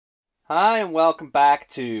Hi and welcome back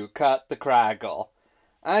to Cut the Kragle.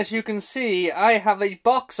 As you can see, I have a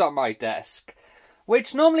box on my desk,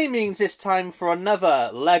 which normally means it's time for another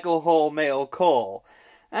Lego haul mail call.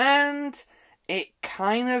 And it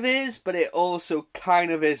kind of is, but it also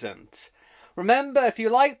kind of isn't. Remember, if you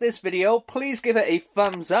like this video, please give it a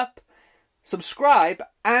thumbs up, subscribe,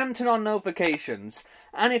 and turn on notifications.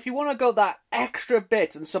 And if you want to go that extra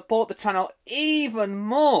bit and support the channel even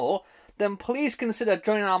more, then please consider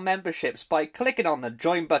joining our memberships by clicking on the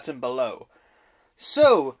join button below.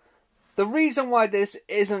 So, the reason why this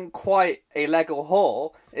isn't quite a Lego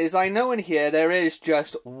haul is I know in here there is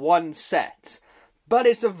just one set, but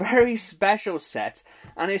it's a very special set,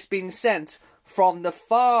 and it's been sent from the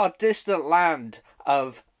far distant land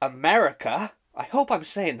of America. I hope I'm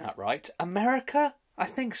saying that right. America? I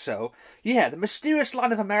think so. Yeah, the mysterious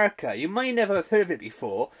land of America. You may never have heard of it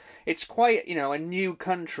before. It's quite, a new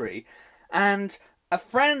country. And a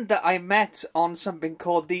friend that I met on something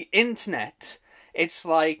called the internet. It's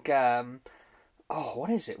like, what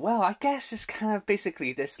is it? Well, I guess it's kind of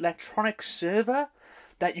basically this electronic server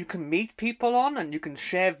that you can meet people on, and you can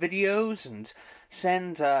share videos and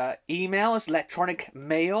send emails, electronic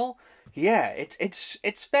mail. Yeah,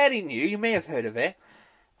 it's fairly new. You may have heard of it.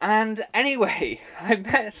 And anyway, I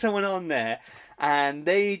met someone on there, and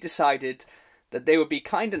they decided that they would be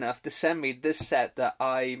kind enough to send me this set that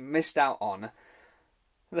I missed out on.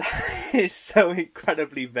 That is so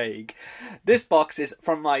incredibly vague. This box is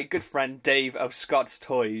from my good friend Dave of Scots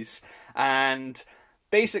Toys, and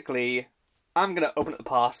basically, I'm going to open up the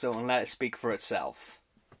parcel and let it speak for itself.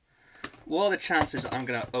 What are the chances I'm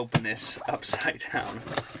going to open this upside down?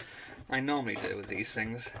 I normally do with these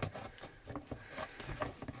things.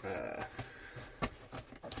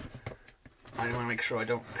 I want to make sure I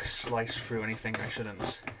don't slice through anything I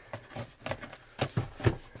shouldn't.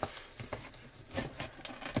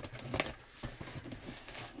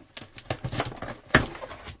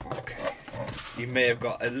 Okay. You may have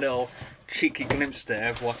got a little cheeky glimpse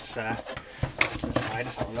there of what's inside.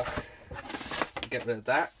 Let's have a look. Get rid of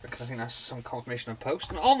that, because I think that's some confirmation of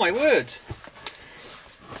post. And oh my word!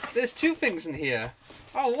 There's two things in here.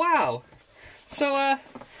 Oh wow! So,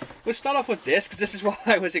 we'll start off with this, because this is what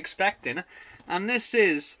I was expecting. And this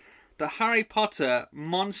is the Harry Potter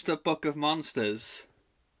Monster Book of Monsters.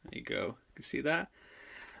 There you go. You see that?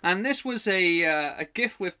 And this was a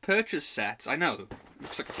gift with purchase set. I know,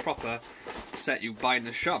 looks like a proper set you buy in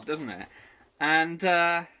the shop, doesn't it? And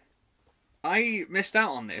I missed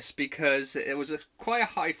out on this because it was quite a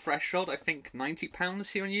high threshold. I think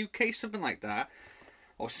 £90 here in the UK, something like that.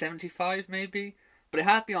 Or 75 maybe. But it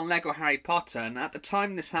had to be on Lego Harry Potter, and at the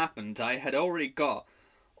time this happened, I had already got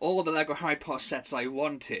all the Lego Harry Potter sets I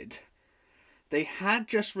wanted. They had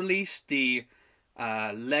just released the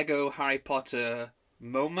Lego Harry Potter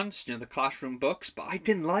Moments, the classroom books, but I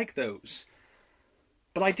didn't like those.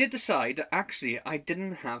 But I did decide that actually I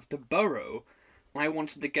didn't have the Burrow, and I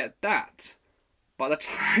wanted to get that. By the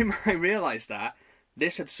time I realised that,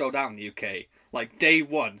 this had sold out in the UK. Like, day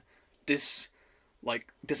one, this,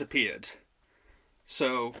 disappeared.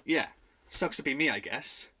 So, yeah, sucks to be me, I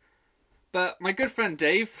guess. But my good friend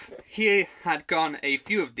Dave, he had gone a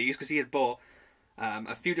few of these because he had bought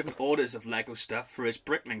a few different orders of Lego stuff for his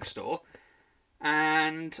Bricklink store.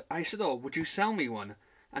 And I said, oh, would you sell me one?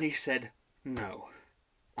 And he said, no.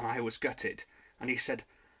 And I was gutted. And he said,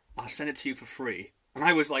 I'll send it to you for free. And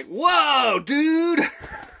I was like, whoa, dude!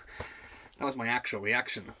 That was my actual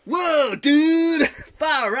reaction. Whoa, dude!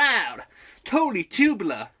 Far out! Totally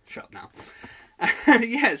tubular. Shut up now.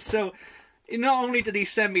 Yeah, so not only did he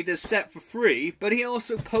send me this set for free, but he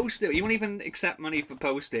also posted it. He won't even accept money for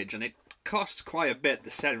postage, and it costs quite a bit to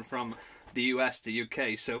send from the US to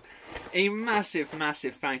UK. So a massive,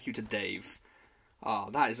 massive thank you to Dave. Oh,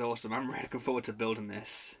 that is awesome. I'm really looking forward to building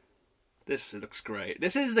this. This looks great.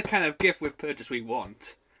 This is the kind of gift with purchase we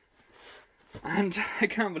want. And I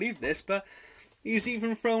can't believe this, but he's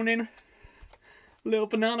even thrown in a little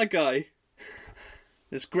banana guy.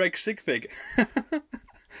 There's Greg Sigfig.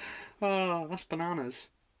 Oh, that's bananas.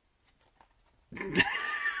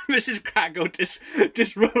 Mrs. Kragle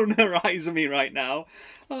just rolling her eyes at me right now.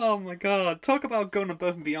 Oh my god. Talk about going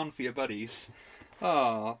above and beyond for your buddies.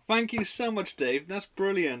 Oh, thank you so much, Dave. That's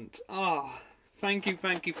brilliant. Oh, thank you,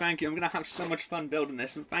 thank you, thank you. I'm going to have so much fun building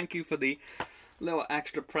this. And thank you for the little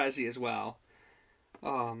extra Prezi as well.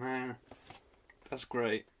 Oh, man. That's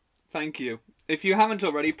great. Thank you. If you haven't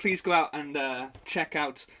already, please go out and check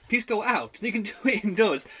out... Please go out. You can do it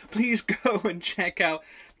indoors. Please go and check out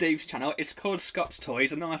Dave's channel. It's called Scots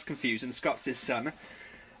Toys. I know that's confusing. Scott's his son.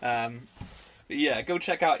 But yeah, go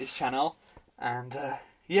check out his channel. And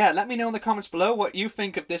yeah, let me know in the comments below what you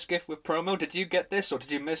think of this gift with promo. Did you get this or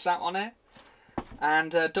did you miss out on it?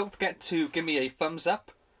 And don't forget to give me a thumbs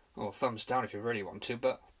up, or thumbs down if you really want to,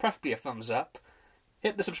 but preferably a thumbs up.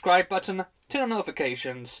 Hit the subscribe button, turn on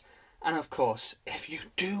notifications, and of course, if you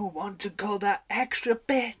do want to go that extra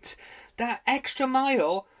bit, that extra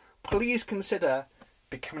mile, please consider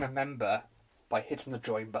becoming a member by hitting the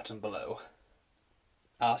join button below.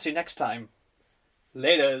 I'll see you next time.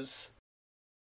 Laters.